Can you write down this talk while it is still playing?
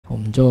我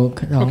们就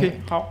然后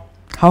OK， 好。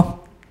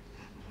好。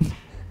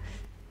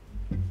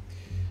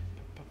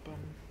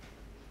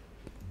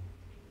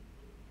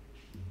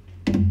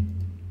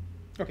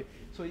OK，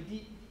 所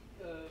以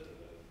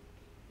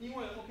英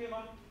文 OK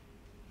吗？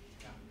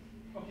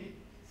 OK,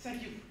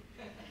 thank you.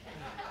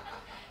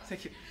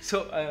 Thank you.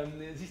 So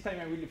this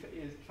time I will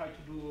try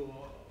to do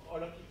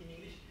all of it in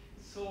English.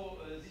 So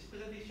this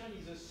presentation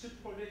is a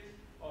sub-project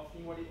of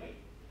Lingualibre.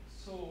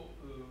 So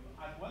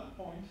at one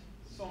point,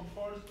 some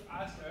folks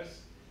asked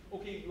us,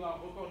 okay, you are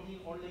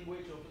recording all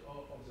language of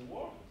the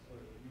world,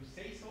 you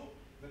say so,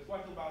 but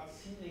what about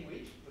sign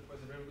language? That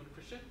was a very good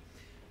question.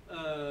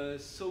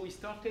 So we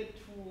started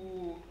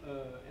to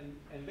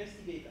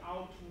investigate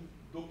how to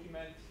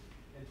document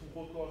and to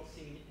record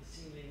sign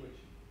language.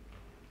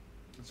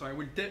 So I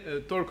will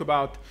talk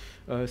about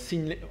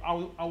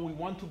how we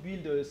want to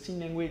build a sign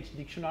language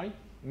dictionary,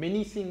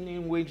 many sign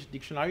language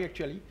dictionary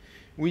actually,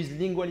 with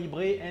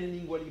Lingualibre and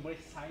Lingualibre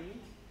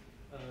silent.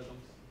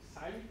 Donc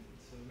silent,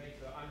 it's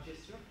make an arm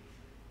gesture.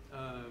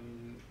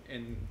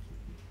 And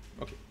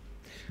okay.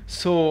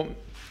 So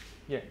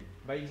yeah,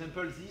 by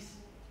example, this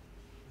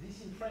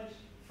in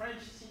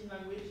French sign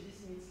language,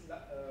 this means tuzo.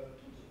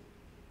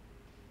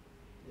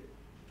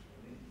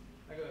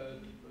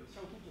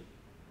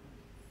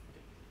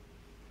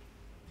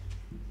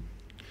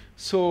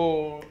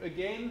 So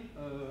again,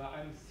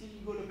 I'm still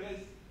Hugo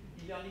Lopez,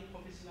 e-learning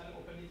professional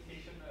open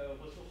education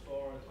resource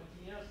for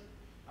 20 years.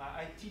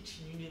 I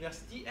teach in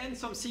university, and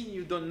something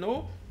you don't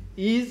know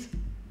is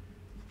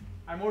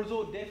I'm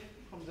also deaf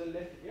from the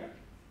left ear.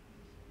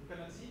 You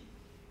cannot see,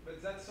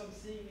 but that's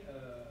something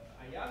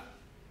I have.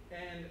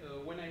 And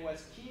when I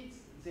was kid,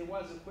 there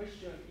was a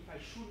question if I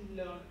should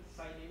learn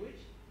sign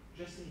language,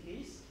 just in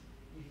case,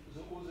 if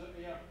the other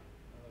ear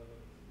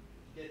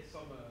gets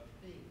some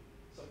thing,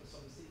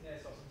 some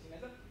sickness or something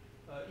like that,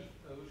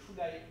 should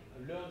I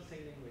learn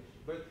sign language?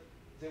 But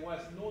there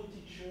was no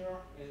teacher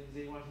and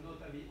there was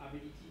not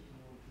ability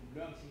to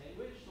learn sign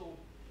language, so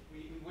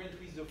we went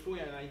with the flow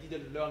and I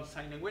didn't learn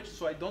sign language,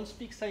 so I don't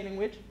speak sign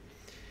language,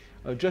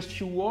 just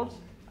few words.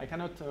 I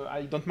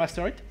don't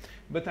master it,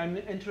 but I'm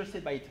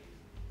interested by it.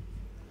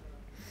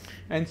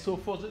 And so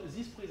for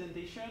this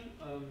presentation,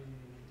 the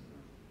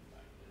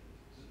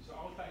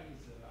outline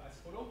is as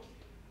follows.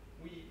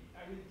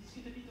 I will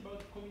discuss a bit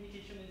about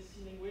communication and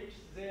sign language,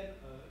 then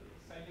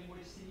sign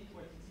language, see it,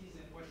 what it is,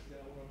 and what's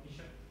our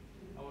mission,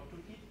 our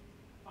toolkit,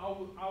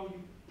 how you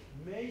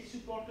may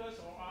support us,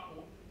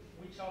 or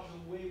which are the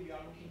way we are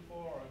looking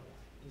for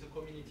in the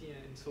community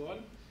and so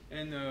on,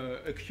 and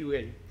a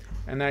QA.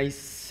 And I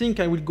think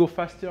I will go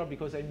faster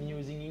because I'm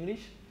using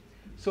English.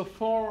 So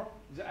for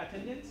the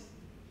attendance,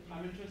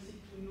 I'm interested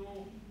to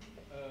know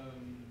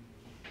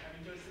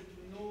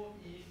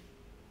if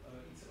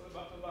it's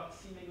about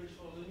sign language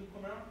for the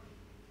newcomer.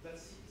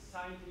 That's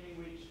sign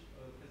language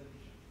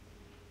presentation.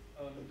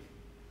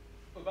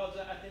 About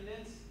the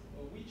attendance,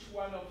 which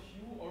one of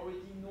you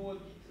already know a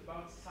bit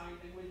about sign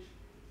language?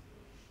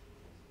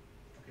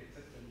 Okay,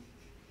 that's good.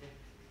 Yeah.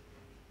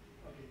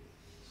 Okay,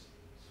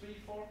 3,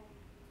 4,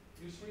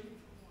 you 3,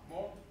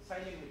 more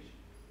sign language.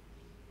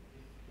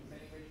 Okay. Sign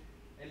language.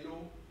 Hello.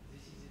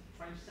 This is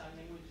French sign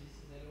language. This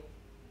is hello.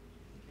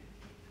 Okay.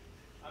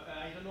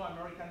 I don't know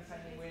American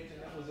sign language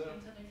and other.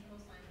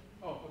 International sign language.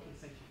 Oh, okay.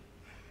 Thank you.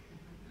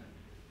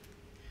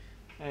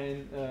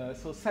 And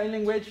so sign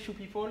language, few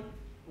people,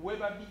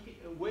 web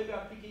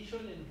application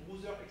and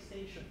browser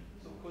extension,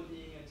 so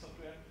coding and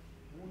software.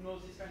 Who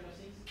knows these kind of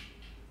things?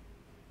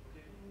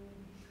 Okay.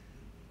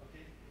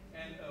 Okay.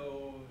 And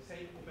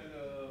say open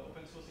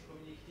source and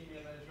community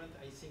management.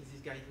 I think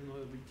these guys know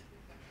a bit.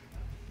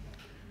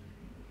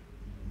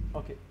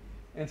 Okay.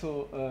 And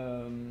so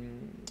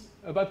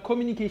about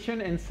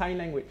communication and sign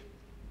language.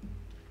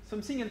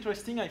 Something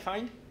interesting I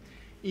find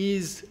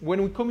is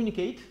when we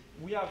communicate,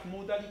 we have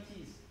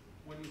modalities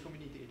when we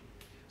communicate.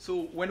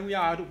 So when we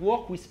are at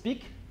work, we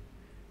speak.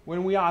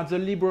 When we are at the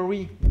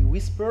library, we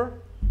whisper.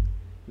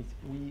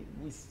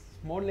 With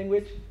small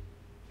language,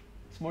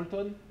 small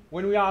tone.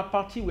 When we are at a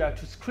party, we have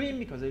to scream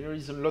because there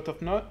is a lot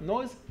of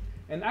noise.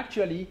 And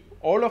actually,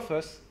 all of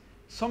us,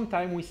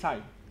 sometimes we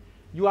sign.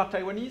 You are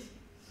Taiwanese,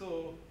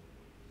 so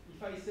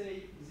if I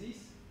say this,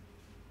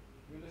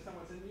 you understand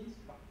what that means?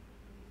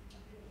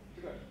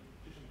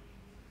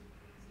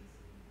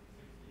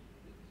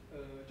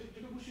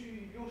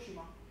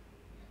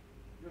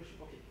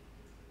 Okay.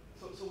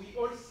 So we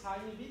all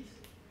sign a bit,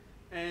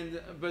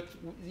 but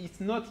it's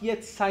not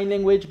yet sign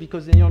language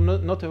because you're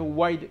not a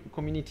wide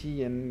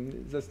community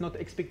and there's not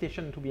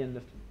expectation to be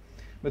understood.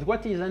 But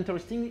what is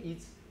interesting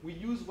is we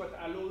use what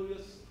allows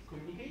us to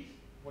communicate,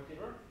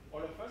 whatever,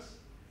 all of us,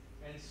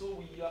 and so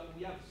we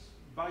have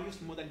various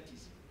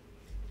modalities.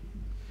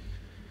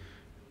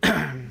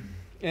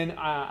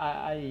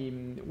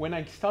 And when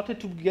I started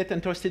to get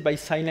interested by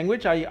sign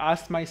language, I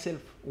asked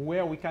myself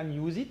where we can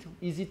use it.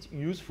 Is it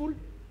useful?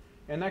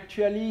 And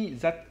actually,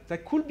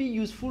 that could be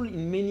useful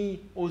in many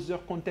other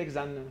contexts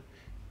than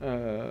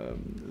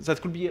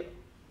that could be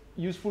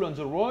useful on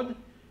the road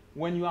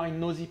when you are in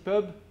noisy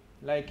pub.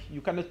 Like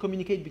you cannot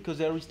communicate because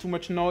there is too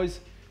much noise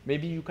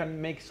Maybe you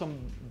can make some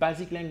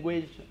basic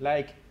language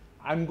like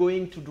I'm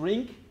going to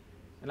drink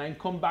and I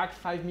come back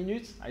 5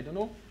 minutes, I don't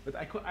know. But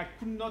I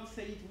could not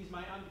say it with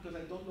my hand because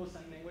I don't know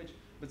sign language,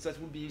 but that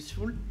would be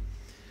useful.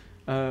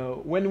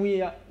 When we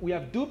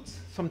have doubts,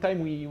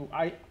 sometimes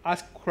I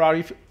ask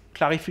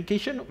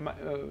clarification.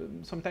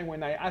 Sometimes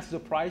when I ask the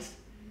price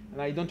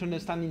and I don't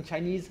understand in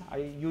Chinese, I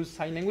use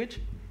sign language,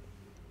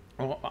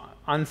 or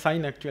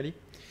unsign actually,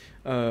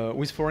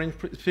 with foreign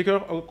speaker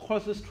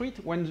across the street.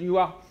 When you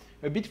are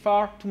a bit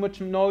far, too much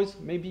noise,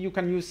 maybe you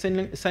can use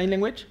sign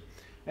language.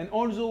 And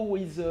also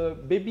with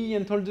baby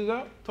and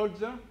toddler,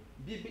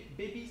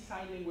 baby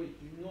sign language.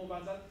 Do you know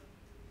about that?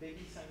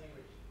 Baby sign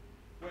language.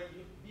 When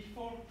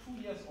before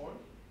 2 years old,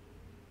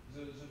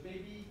 the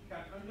baby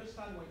can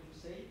understand what you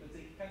say, but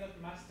they cannot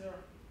master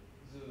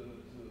the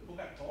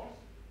vocal cords.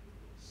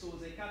 So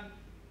they can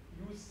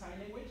use sign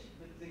language,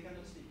 but they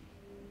cannot speak.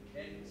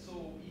 And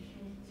so if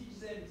you teach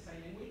them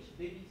sign language,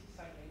 baby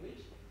sign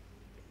language,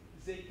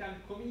 they can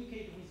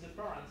communicate with the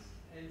parents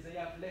and they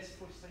have less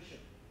frustration.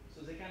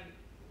 So they can,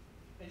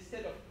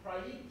 instead of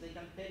crying, they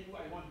can tell you,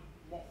 I want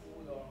more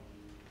food or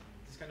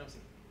this kind of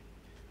thing.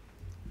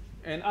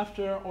 And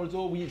after,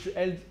 also with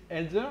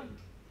elder,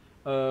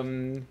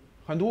 很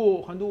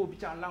多比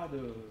较老的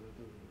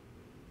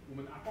我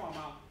们阿公阿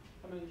妈，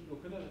他们有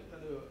可能他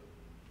的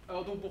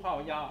耳朵不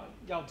好，要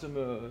怎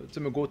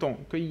么沟通，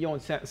可以用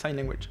sign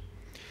language.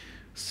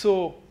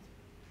 So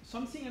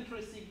something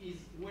interesting is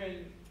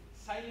when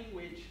sign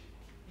language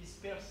is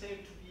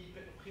perceived to be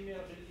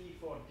primarily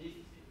for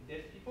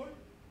deaf people,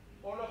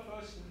 all of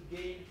us will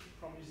gain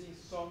from using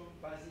some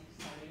basic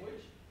sign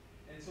language.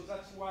 And so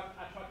that's what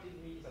attracted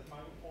me, that's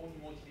my own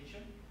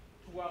motivation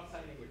towards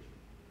sign language.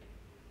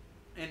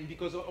 And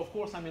because of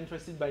course I'm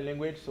interested by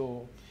language,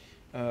 so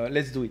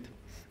let's do it.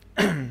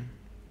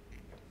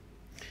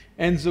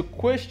 And the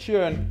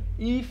question,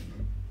 if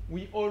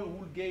we all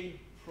will gain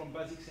from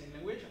basic sign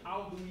language,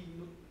 how do we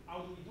do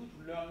to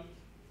learn it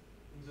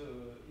in the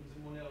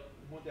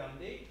modern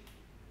day?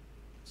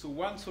 So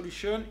one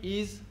solution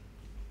is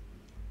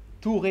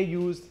to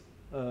reuse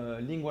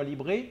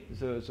Lingualibre,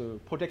 the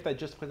project I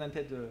just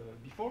presented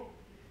before,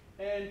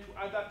 and to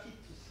adapt it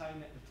to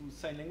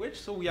sign language.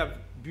 So we have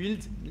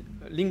built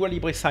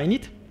Lingualibre Sign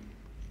It.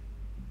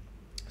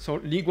 So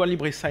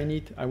Lingualibre Sign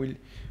It, I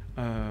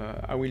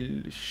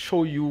will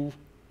show you.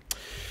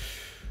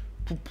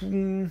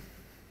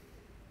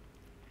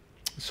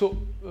 So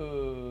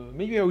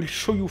maybe I will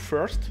show you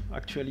first,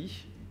 actually.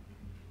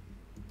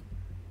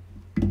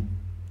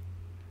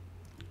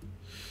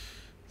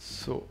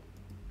 So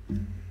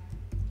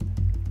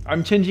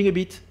I'm changing a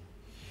bit.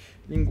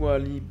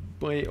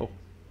 Lingualibre. Oh.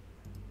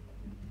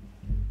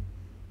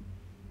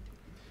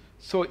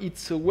 So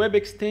it's a web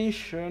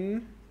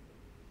extension.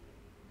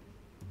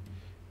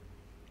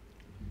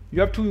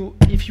 You have to,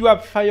 if you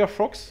have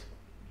Firefox,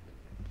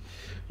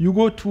 you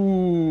go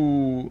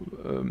to,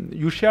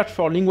 you search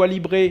for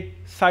Lingualibre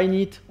Sign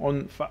It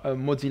on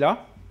Mozilla.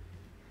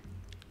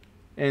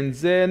 And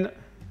then,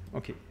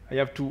 okay, I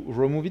have to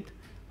remove it.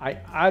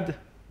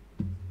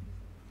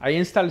 I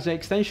install the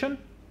extension,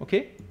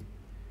 okay?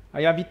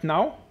 I have it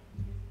now.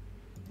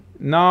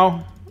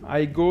 Now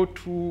I go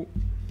to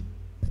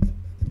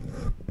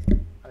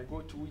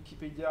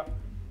Wikipedia.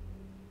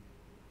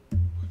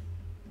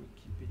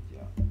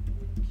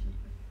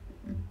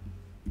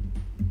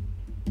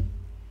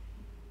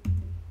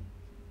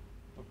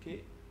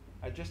 Okay,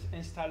 I just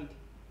installed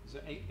the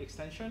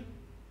extension,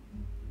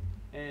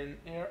 and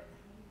here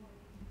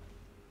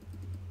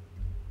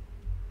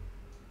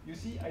you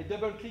see I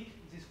double click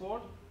this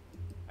word.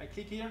 I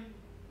click here,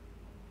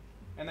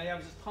 and I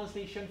have the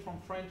translation from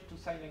French to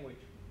sign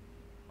language.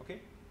 Okay?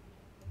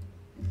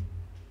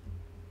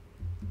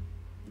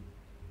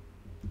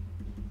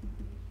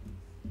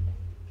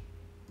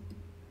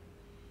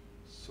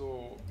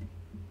 So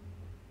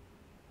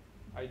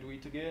I do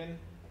it again.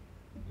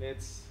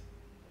 Let's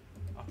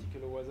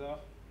article au hasard.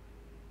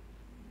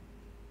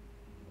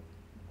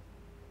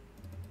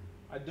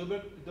 I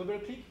double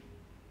click.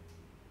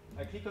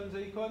 I click on the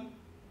icon.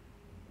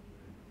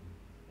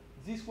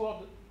 This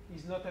word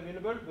is not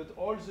available, but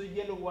all the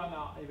yellow ones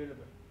are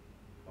available.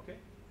 Okay?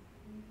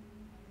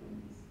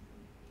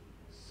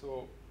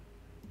 So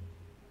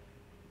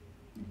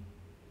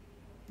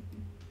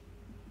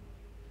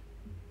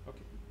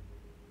okay,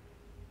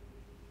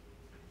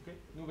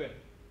 nouvelle.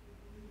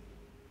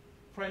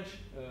 French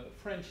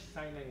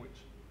sign language.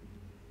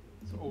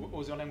 So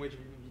other language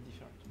will be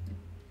different.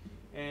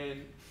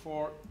 And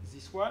for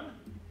this one,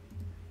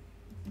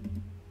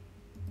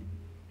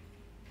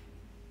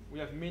 we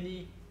have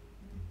many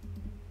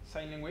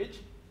sign language.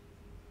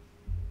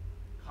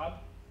 Crab,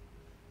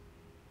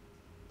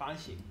 螃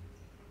蟹.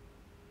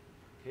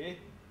 Okay,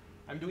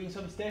 I'm doing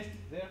some tests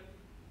there.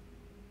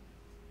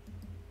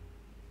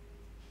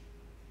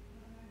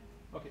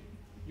 Okay,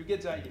 you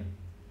get the idea.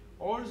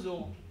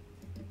 Also,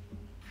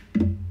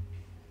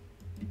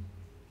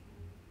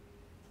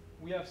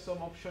 we have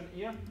some option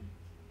here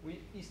with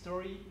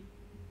history,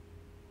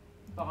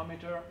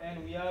 parameter,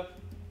 and we have,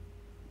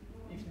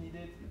 if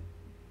needed,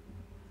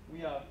 we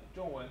have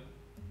中文。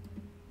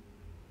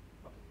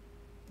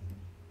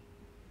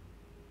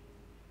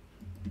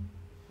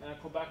And I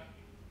go back,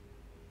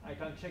 I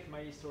can check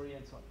my history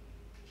and so on.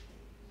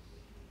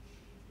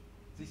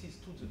 This is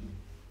 2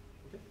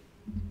 okay?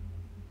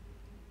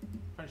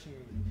 French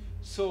English.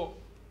 So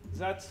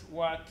that's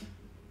what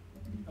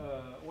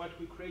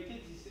we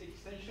created, this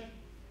extension.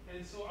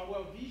 And so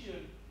our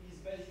vision is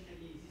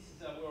basically, this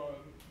is our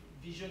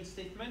vision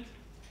statement.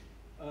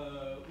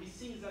 We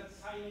think that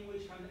sign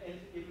language can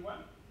help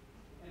everyone,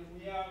 and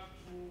we have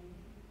to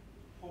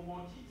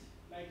promote it.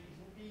 Like, it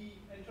would be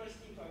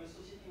interesting to have a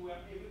society where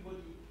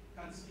everybody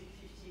can speak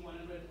 50,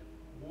 100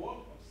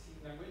 words of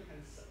sign language,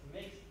 can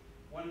make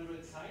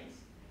 100 signs.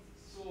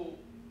 So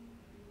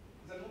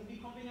that would be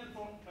convenient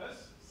for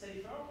us,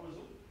 safer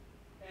also,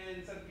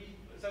 and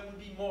that would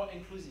be more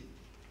inclusive.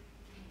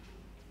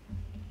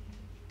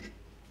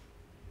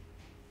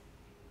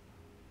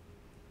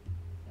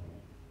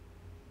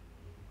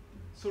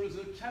 So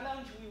the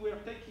challenge we are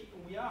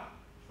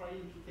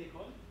trying to take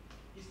on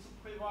is to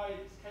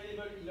provide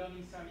scalable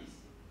e-learning service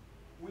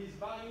with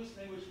various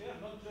language layers,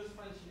 not just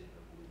French.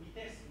 We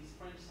test with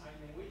French sign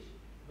language,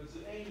 but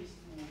the aim is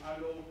to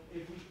allow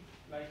every,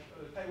 like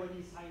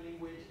Taiwanese sign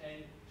language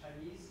and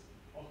Chinese,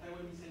 or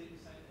Taiwanese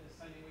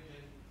sign language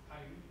and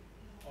Thai,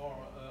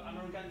 or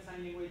American sign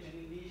language and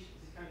English.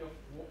 This kind of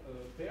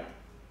pair.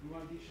 We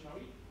want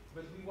dictionary,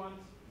 but we want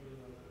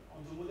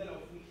on the model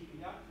of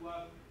Wikipedia to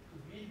have to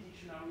build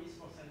dictionaries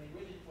for sign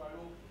language and to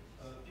allow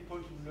people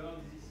to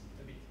learn this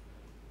a bit.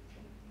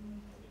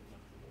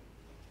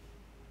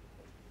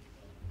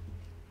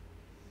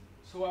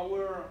 So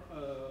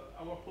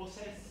our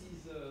process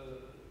is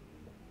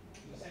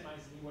the same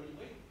as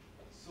Lingualibre.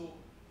 So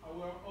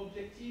our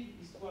objective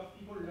is to have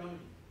people learning.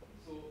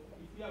 So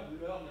if we have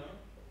learner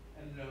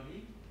and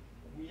learning,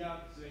 we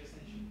have the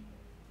extension.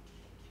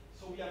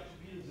 So we have to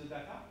build the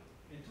data,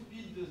 and to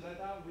build the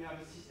data, we have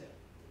a system.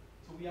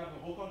 So we have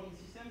a recording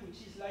system,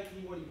 which is like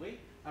Lingualibre,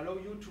 allow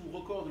you to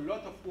record a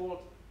lot of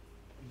words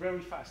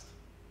very fast.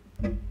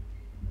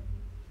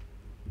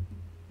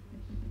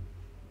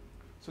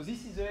 So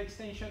this is the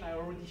extension I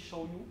already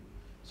showed you,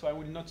 so I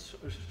will not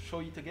show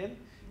it again.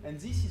 And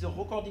this is a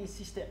recording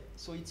system,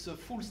 so it's a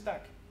full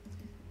stack.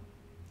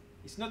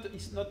 It's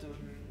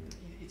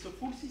a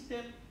full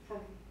system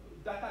from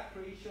data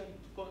creation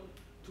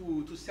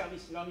to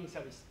service, learning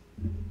service.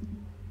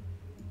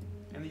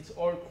 And it's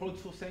all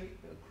crowdsourced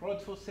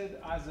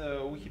as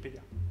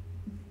Wikipedia.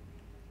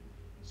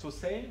 So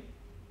same,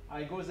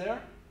 I go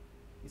there,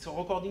 it's a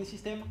recording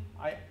system,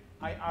 I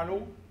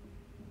allow,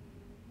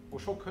 我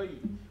说可以，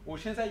我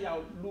现在要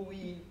录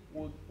音，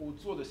我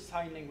做的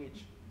sign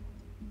language，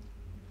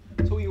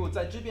 所以我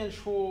在这边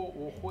说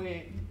我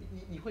会，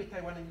你会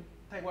台湾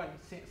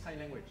sign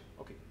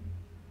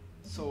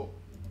language，OK，so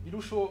比如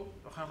说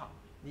很好，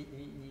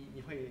你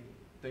会，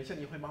等一下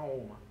你会帮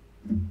我吗？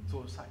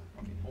做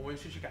sign，OK， 我们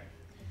试试看。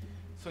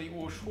所以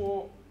我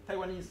说台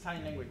湾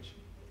sign language，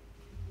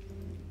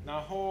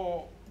 然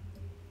后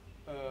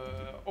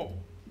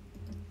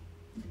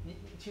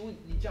请问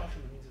你叫什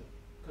么名字？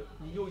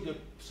你有一个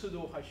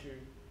pseudo 还是？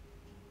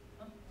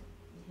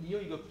你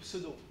有一个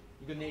pseudo，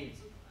 一个 name，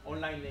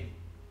 online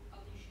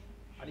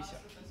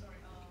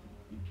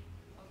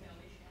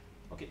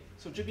name。Alicia。OK，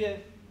 so 这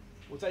边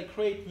我在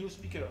create new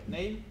speaker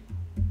name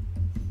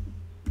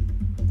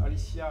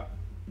Alicia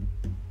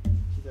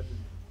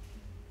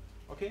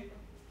OK，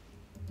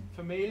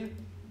 female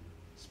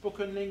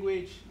spoken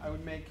language I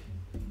will make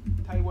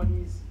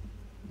Taiwanese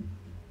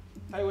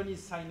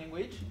sign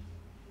language.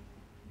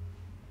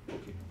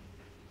 OK.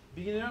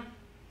 Beginner?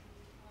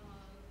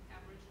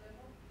 Average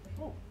level.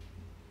 Oh.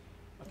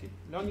 OK.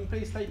 Learning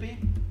place Taipei?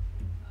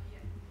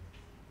 Yeah.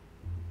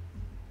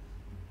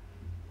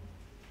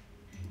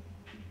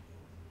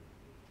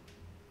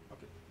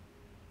 OK.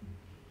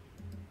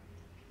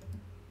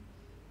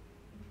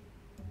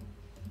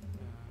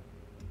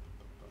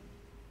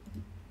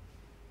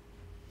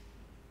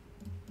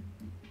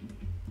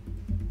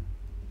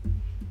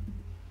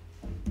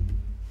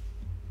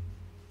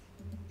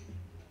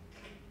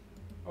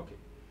 OK.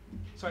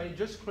 So I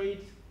just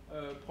create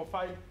a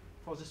profile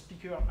for the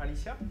speaker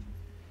Alicia,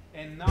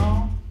 and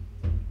now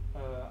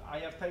I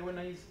have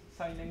Taiwanese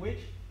sign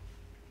language.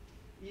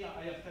 Here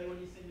I have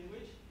Taiwanese sign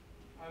language.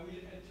 I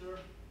will enter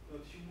a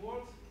few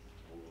words,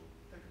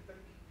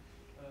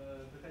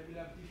 but I will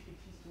have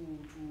difficulties to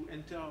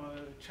enter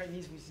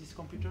Chinese with this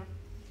computer.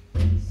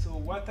 So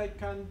what I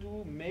can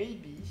do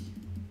maybe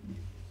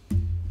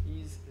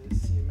is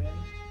CMN.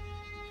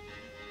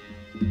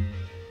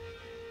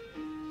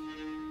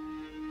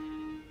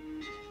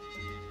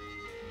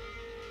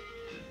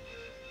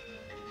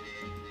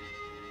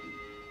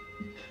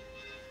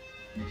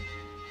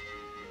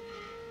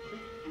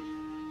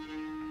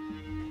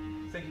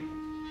 Thank you.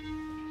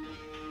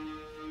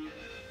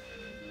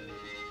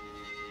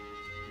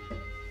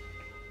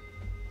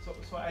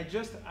 So I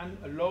just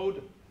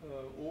unload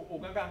我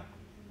刚刚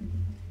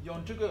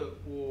用这个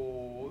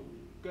我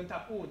跟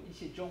他问一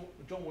些中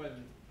文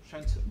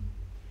选词，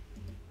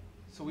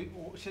所以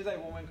现在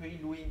我们可以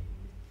录音。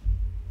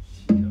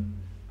是的。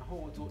后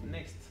我做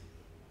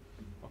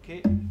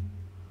next，OK，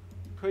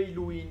可以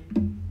录音，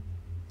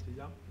这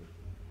样，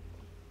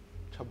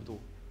差不多。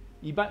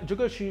一般这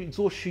个是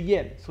做实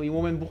验，所以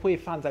我们不会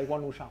放在网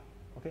络上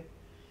，OK，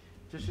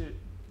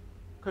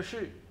可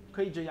是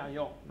可以这样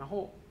用，然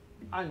后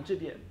按这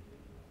边，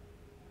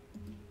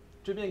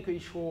这边可以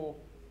说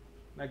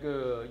那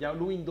个要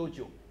录音多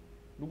久，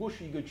如果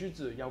是一个句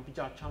子要比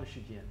较长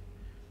时间，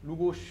如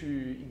果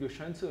是一个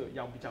生词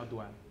要比较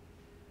短。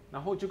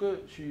然后这个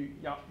是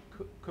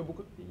可不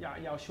可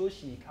要休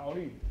息考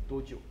虑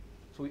多久？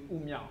所以5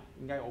秒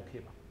应该 OK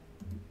吧？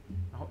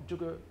然后这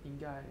个应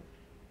该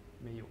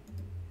没有，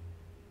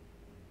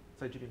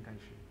在这边开始。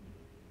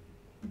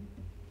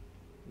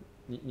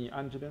你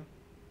按这边，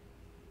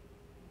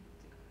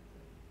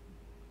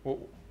我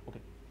OK，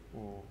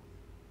 我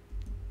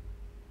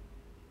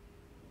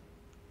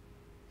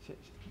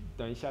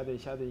等一下，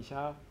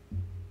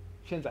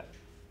现在，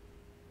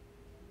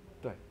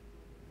对。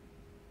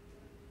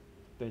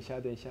等一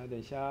下，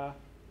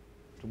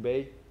准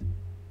备。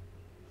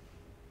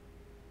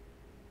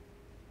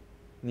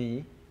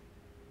你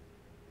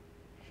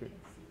是。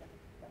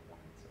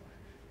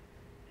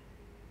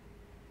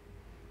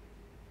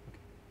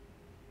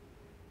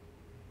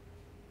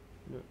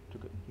这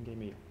个应该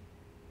没有。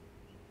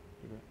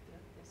这个。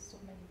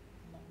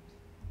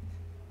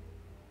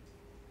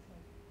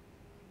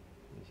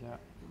等一下。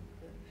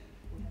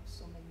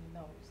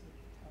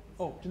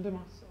哦，真的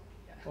吗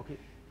 ？OK。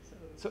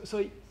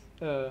所以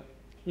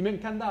你们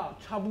看到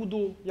差不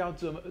多要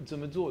怎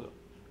么做的？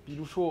比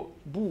如说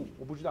不，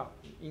我不知道，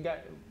应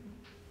该。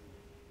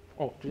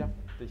哦，这样，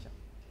等一下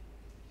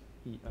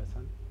，1、2、3，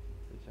等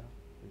一下，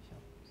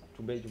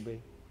准备。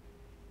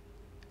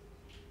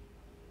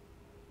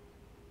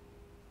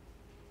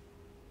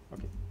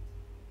OK。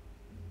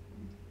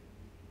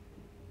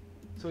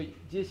所以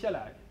接下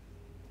来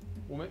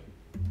我们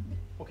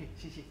OK，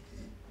 谢谢。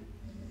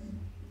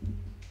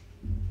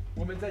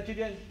我们在这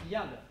边一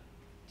样的，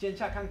检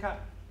查看看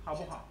好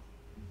不好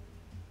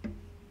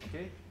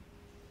 ？OK。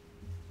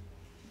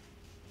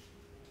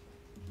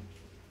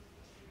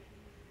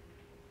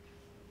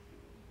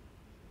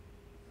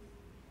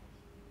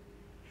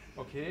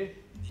OK。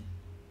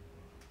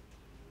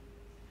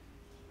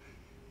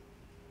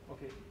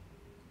OK。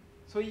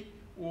所以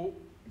我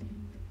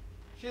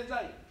现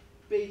在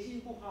北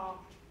京不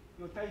好，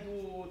有太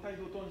多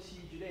东西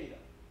之类的，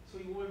所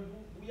以我们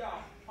不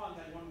要放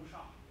在网络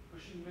上。可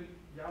是你们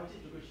了解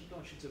这个系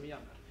统是怎么样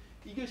的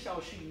？1个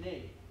小时以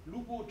内，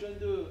如果真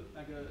的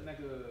那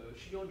个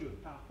使用者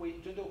他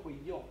真的会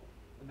用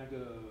那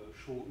个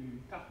手语，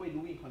他会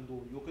录音很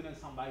多，有可能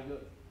300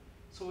个，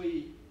所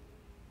以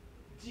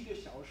几个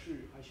小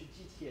时还是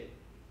几天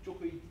就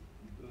可以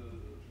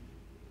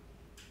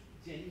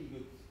建立一个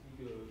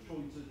手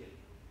语字典。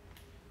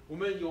我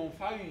们用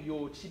法语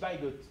有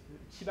700个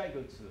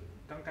字，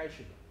刚开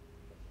始的。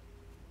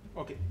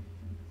OK，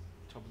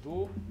 差不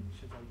多，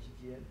现在几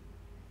点？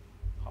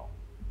好。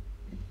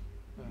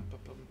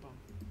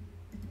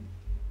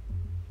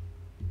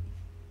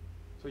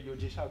所以有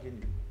介绍给你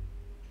们。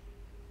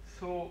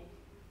So，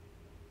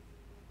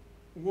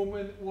 我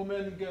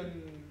们跟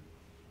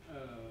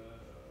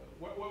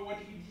what we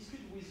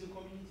discuss with the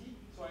community.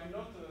 So I'm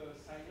not a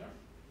signer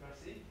per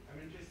se. I'm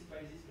interested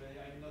by this, but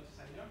I'm not a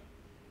signer.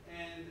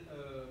 And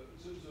the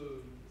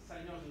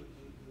signers,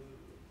 the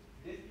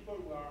deaf people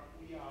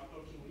we are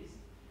talking with,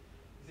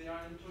 they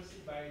are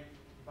interested by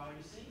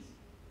various things.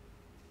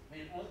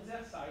 And on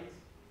their side,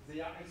 they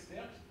are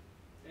experts,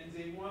 and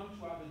they want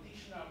to have a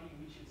dictionary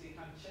which they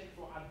can check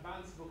for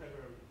advanced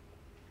vocabulary.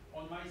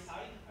 On my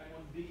side, I'm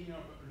on beginner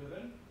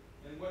level,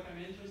 and what I'm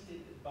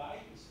interested by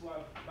is to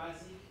have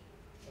basic,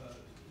 to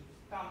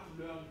start to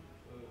learn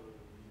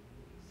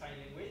sign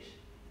language,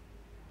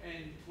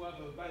 and to have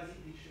a basic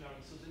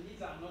dictionary. So the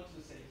needs are not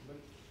the same, but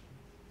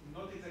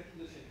not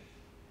exactly the same.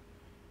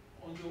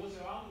 On the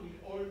other hand, we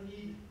all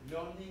need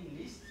learning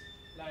lists,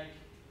 like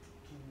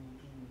to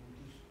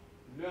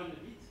learn a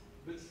bit,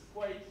 but it's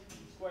quite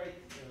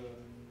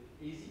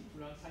easy to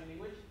learn sign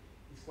language.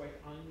 It's quite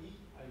handy,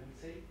 I would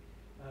say.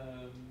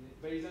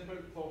 For example,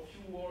 for a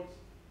few words,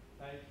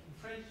 like in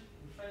French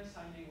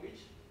sign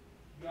language,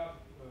 you have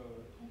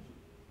trouve,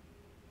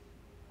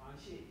 螃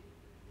蟹，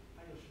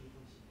还有什么东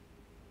西？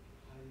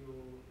还有，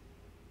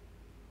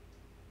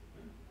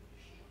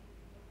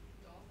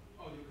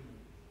哦，有可能，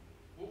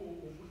我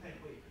不太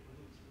会，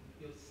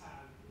有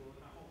伞，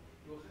然后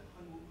有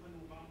很多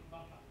办法，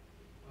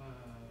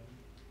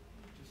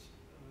就是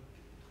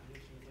还有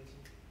什么东西？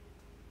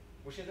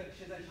我现在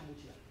想不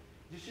起来，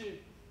就是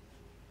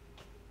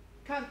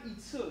看一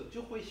次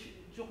就会记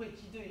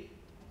对，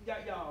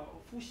要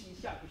复习一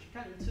下，不是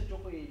看一次就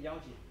会了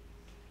解，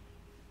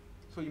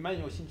所以蛮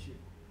有兴趣。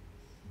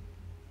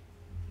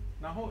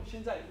然后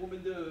现在我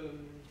们的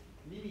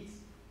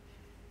limits，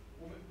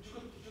 我们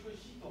这个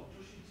系统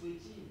就是最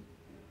近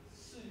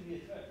4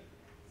月份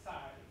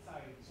在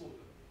做的，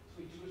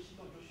所以这个系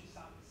统就是3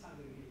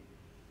个月，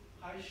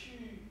还是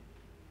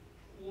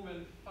我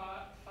们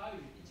法语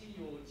已经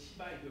有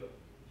700个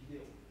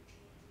video，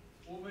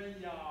我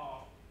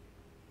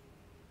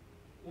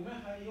们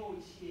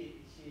一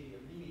些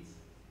limits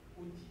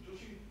问题，就是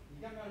你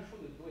刚刚说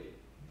的对，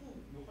不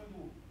有很多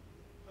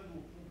不，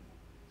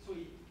所以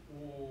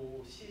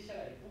我写下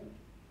来不，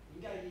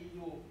应该也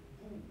有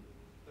不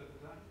的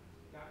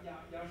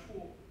要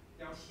说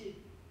要写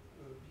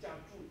比较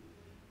注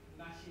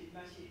那些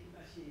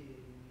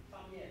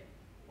方面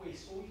会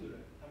所有人，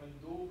他们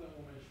都跟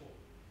我们说，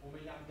我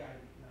们要改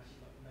那些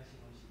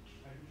东西，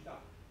还不知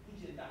道不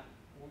简单，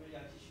我们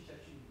要继续下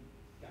去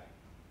改。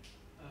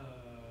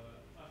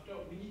After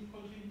we need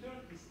contributor,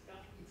 it's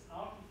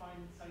hard to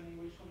find sign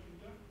language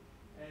contributor,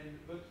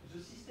 but the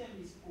system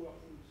is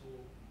powerful, so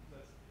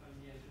that's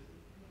I'm interested.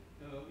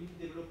 We need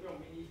developer,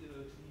 we need to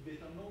be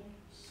better known.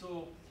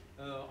 So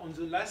on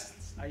the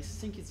last, I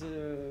think it's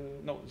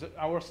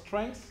our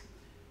strengths.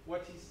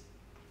 What is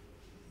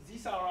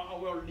these are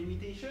our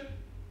limitation.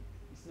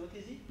 It's not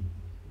easy,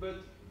 but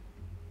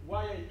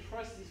why I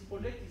trust this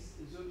project is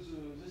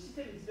the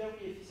system is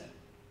very efficient,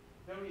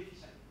 very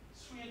efficient.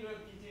 300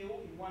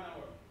 video in 1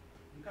 hour.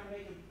 You can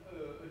make a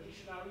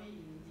dictionary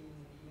in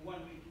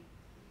 1 week.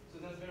 So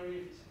that's very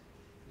efficient.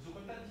 The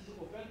content is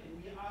open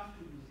and we have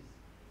to do this.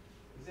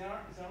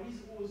 There is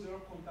other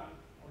content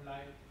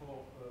online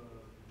for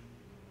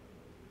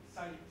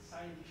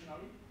sign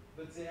dictionary,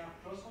 but they are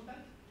closed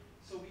content,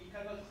 so we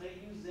cannot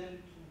reuse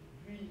them to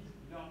build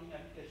learning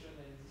application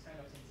and this kind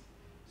of things.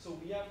 So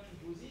we have to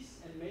do this,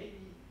 and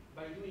maybe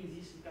by doing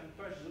this we can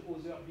push the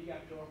other big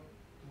actor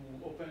to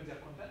open their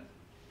content.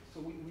 So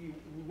we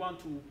want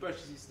to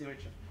push this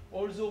direction.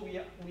 Also we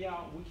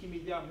are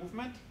Wikimedia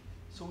movement,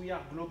 so we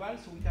are global,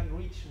 so we can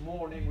reach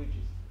more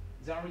languages.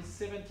 There is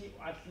 70,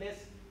 at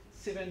least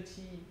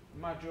 70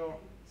 major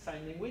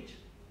sign language,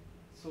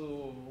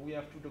 so we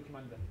have to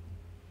document them.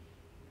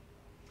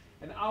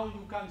 And how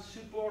you can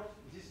support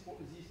this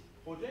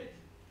project?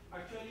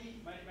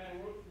 Actually, my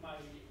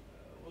request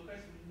will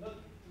not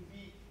to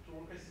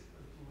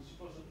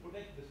support the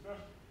project, but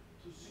first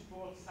to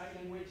support sign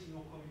language in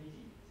your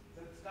community.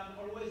 That can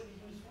always be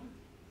useful.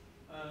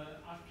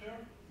 After,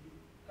 you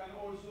can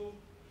also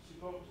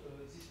support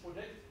this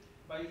project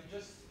by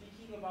just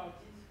speaking about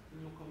it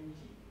in your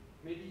community.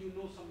 Maybe you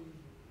know some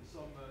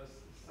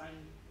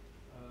sign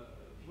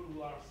people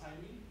who are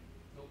signing,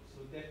 so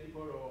deaf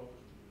people or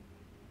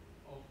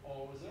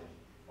others,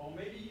 or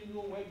maybe you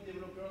know web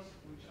developers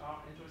which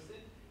are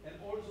interested,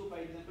 and also, by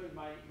example,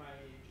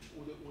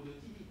 我的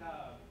弟弟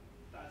他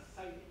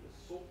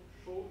手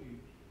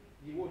语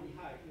比我厉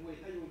害，因为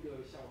他有一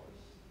个小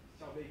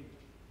baby，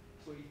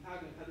 所以他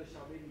跟他的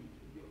小 baby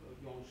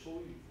用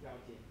手语聊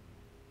天，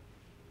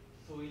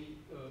所以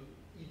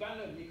一般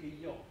人也可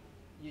以用，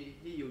也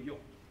有用。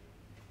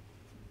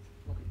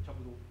OK， 差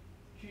不多。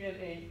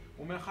Q&A，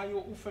 我们还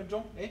有5分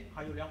钟，哎，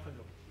还有2分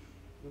钟，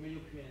有没有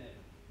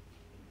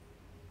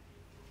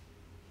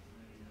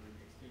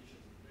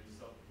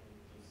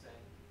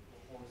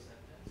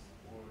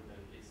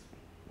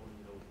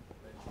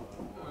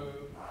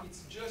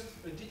just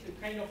a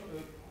kind of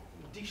a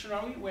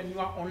dictionary when you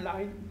are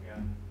online.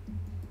 Yeah.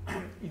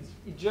 It's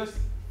just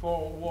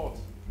for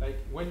words. Like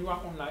when you are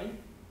online,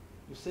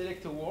 you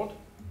select a word,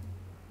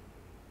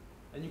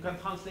 and you can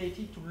translate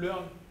it to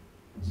learn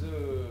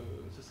the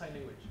sign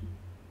language.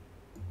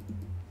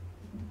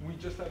 We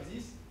just have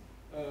this,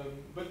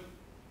 but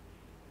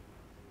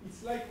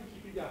it's like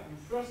Wikipedia. You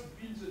first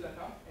build the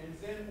data, and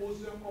then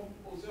other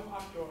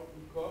actor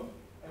will come,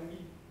 and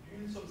we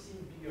build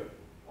something bigger,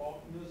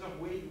 or another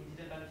way we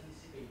didn't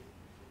anticipate.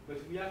 But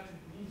we have to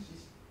build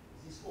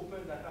this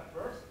open data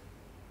first.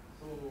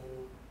 So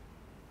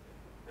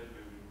That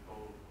will be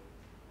called.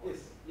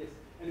 yes,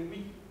 and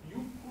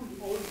you could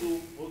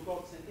also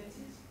record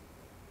sentences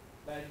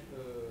like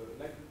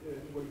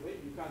Lingualibre.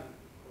 You can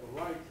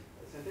write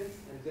a sentence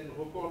and then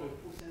record a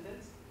full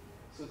sentence.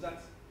 So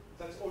that's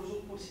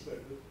also possible,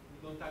 but we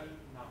don't have it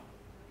now.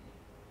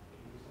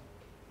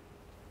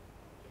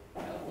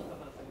 I also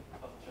have a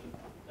question.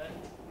 Then,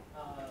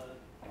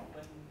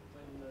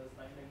 when the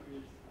sign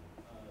language,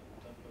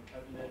 the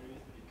vocabulary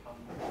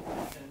become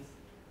sentence,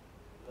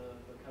 the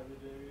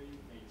vocabulary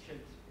may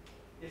change.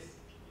 Yes.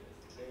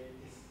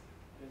 Yes.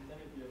 Then that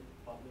will be a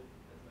problem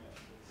as well.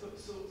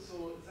 So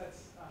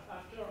that's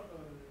after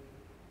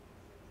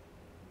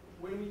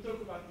when we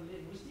talk about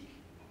linguistics,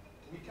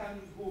 we can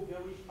go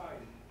very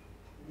fine.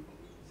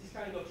 This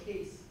kind of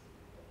case,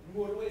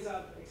 we always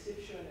have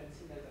exception and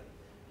things like that.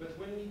 But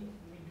when we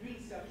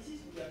build services,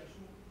 we have to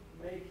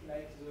make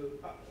like the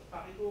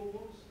Pareto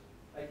rules,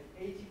 like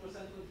 80%, 20%,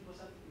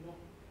 you know.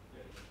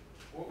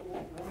 我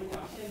们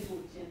要先做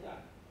简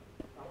单，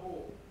然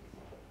后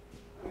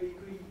可以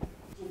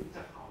做比较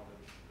好的，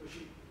可是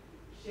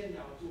先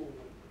要做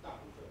大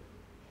部分。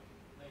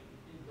 Like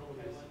in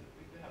Taiwan,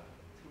 we do have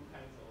two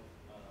kinds of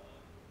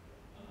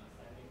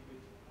sign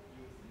language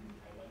used in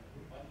Taiwan.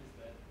 One is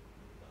that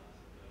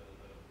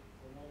the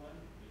formal one,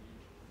 maybe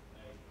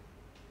like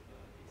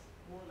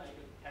it's more like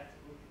a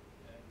textbook,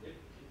 and it's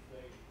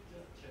like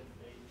just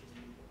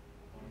translating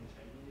from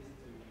Chinese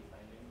to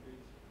sign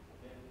language.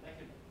 Then that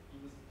can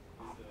be used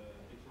with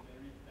a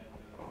dictionary, and the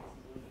first one,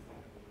 the second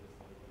one, the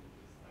third one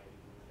is sign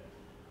instead.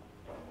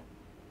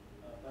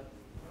 But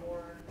for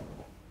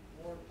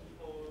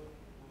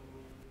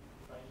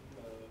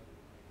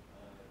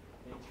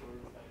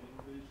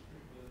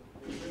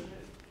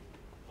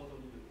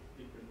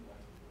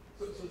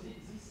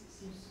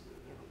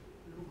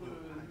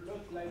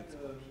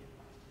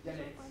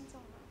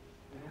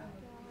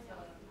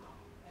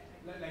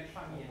来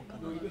创业，可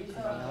有一个地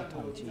能方要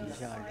统有计一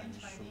下人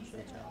数，所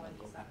以这样能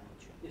够帮忙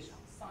全上。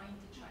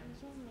你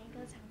说每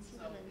个场次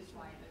的人数，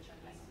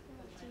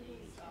记录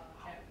一下。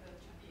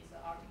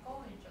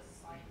article and just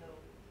sign the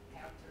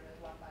character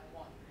one by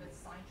one. That's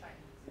sign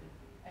Chinese.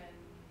 And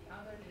the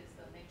other is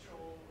the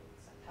natural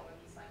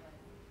Taiwanese sign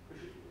language.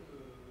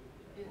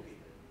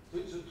 可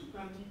是所以to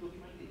can be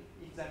documented.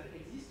 If that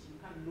exists, you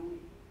can do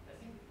it. I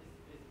think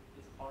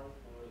it's hard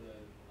for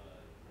the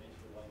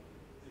natural one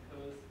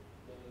because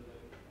the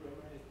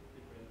grammar is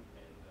different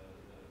and the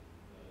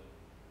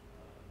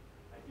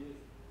idea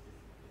is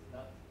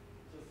not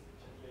just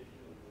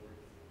translating the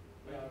words.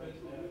 But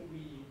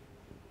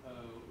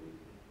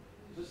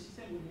the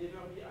system will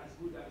never be as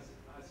good as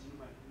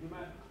human.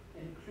 Human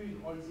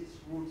include all these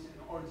rules and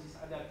all this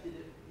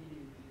adaptability.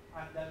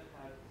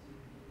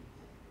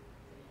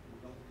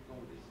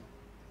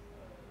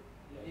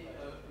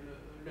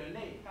 人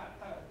类他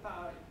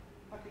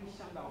可以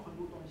想到很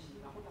多东西，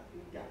然后他可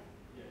以改。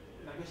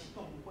哪个系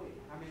统不会，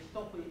哪个系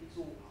统会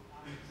做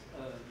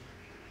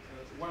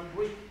one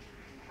break，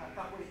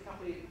 他会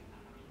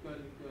跟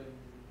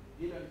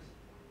别人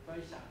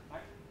分享，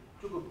来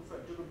这个部分。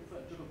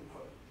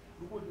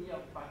如果你要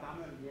把它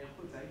们联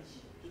合在一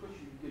起，这个是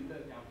一个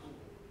人要做，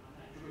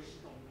这个系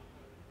统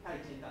太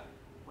简单，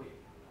不会。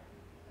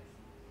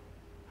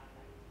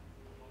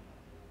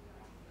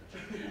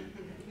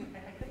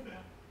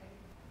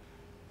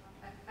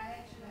I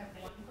actually have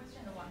one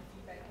question and one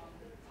feedback on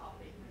the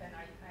topic, and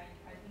I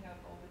think I'll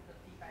go with the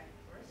feedback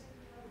first.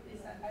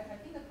 Is that I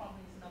think the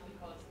problem is not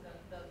because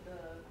the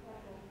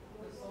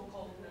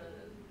so-called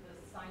the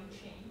sign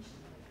changed.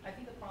 I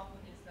think the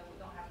problem is that we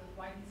don't have the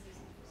writing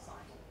system for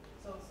sign.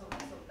 So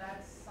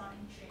that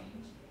sign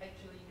change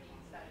actually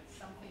means that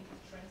something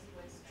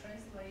was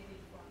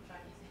translated from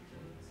Chinese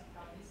into some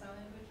Taiwanese sign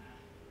language.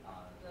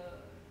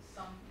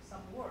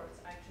 Some words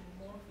actually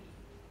morphing.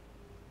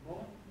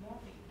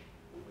 Morphing.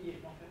 In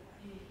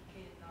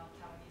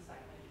Taiwanese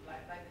sign language,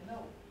 like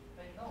no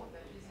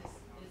that this is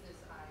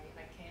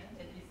I can,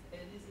 and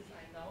this is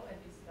I know, and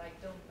this is I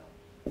don't know.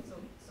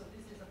 So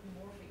this is a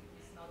morphing.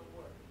 It's not a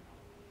word.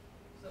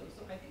 So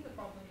I think the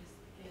problem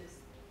is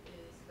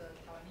the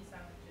Taiwanese sign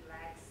language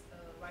lacks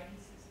a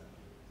writing system.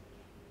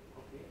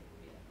 Okay.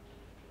 Yeah.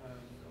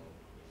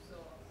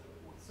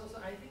 So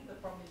I think the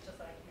problem is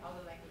just like the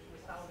other language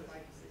without the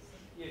writing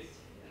system. Yes.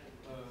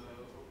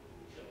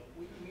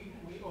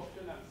 We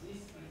often have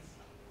this.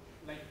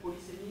 Like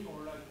polysemy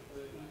or like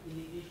in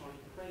English or in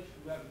French,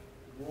 we have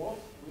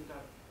words which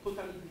have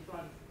totally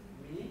different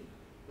meaning,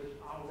 but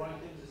are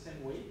written the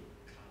same way.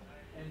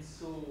 And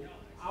so,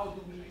 how do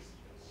we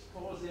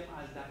store them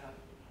as data?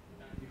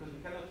 Because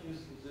we cannot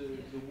use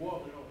the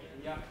word alone.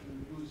 We have to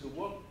use the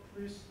word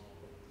plus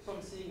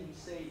something we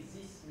say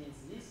this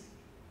means this.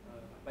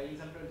 By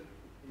example,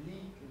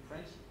 li in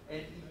French,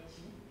 L-E-T,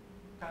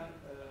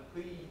 可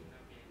以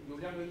有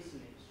两个意思，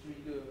是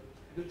一个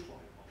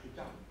床，睡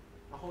觉，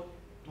然后。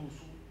读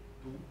书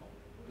的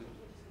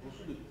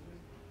读，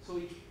所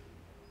以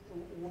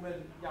我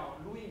们要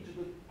录音这个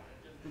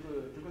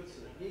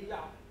词，也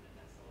要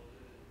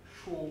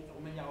说我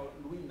们要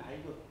录音哪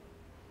一个，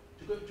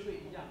这个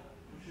一样，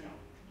就是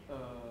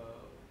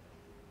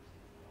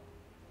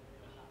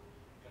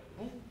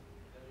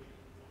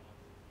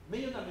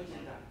没有那么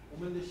简单。我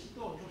们的系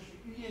统就是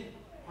语言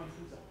很复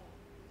杂，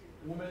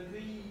我们可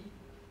以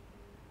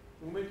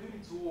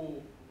做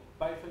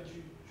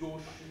97%。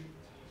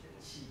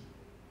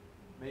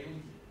没问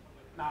题。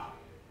那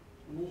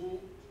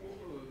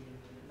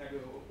那个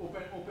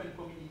open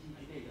community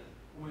之类的，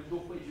我们都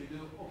会觉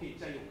得 OK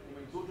加油，我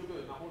们做这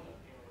个，然后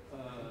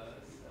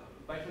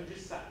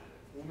3%，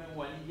我们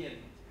晚一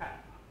点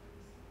看，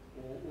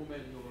我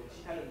们有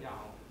其他人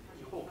要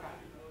以后看，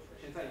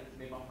现在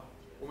没办法，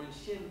我们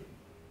先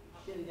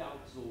要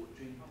做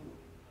这一步，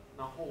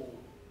然后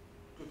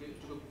这个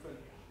部分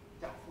比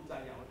较复杂，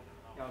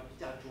要比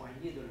较专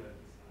业的人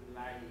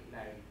来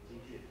解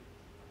决。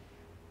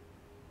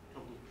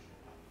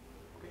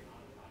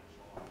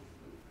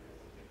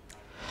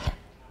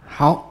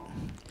好，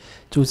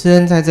主持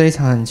人在这一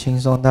场很轻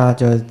松，大家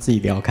就自己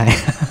聊开。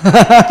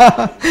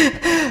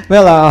没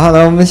有啦，好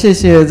了，我们谢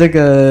谢这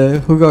个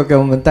Hugo 给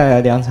我们带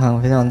来2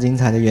场非常精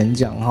彩的演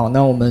讲哈。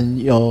那我们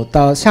有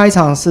到下一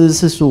场是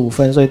45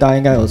分，所以大家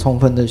应该有充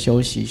分的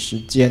休息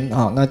时间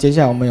哈。那接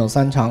下来我们有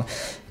3场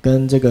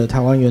跟这个台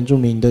湾原住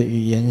民的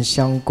语言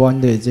相关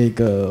的这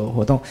个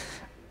活动，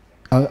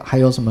还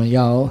有什么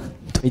要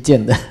推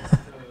荐的？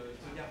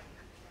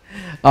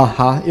哦，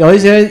好，有一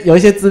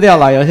些资料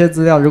啦，有一些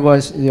资料，如果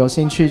有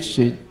兴趣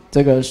取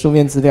这个书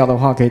面资料的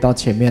话，可以到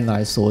前面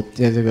来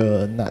这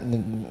个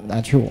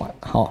拿去玩，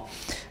好，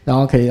然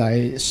后可以来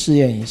试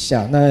验一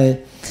下。那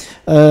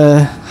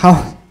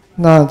好，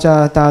那这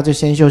样大家就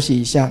先休息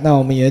一下。那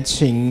我们也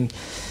请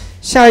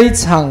下一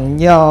场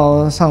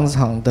要上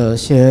场的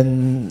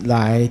先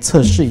来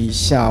测试一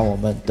下我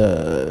们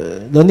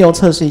的轮流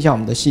测试一下我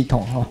们的系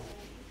统哈。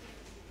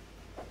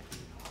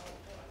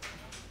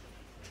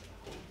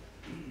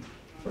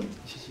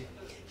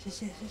谢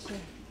谢。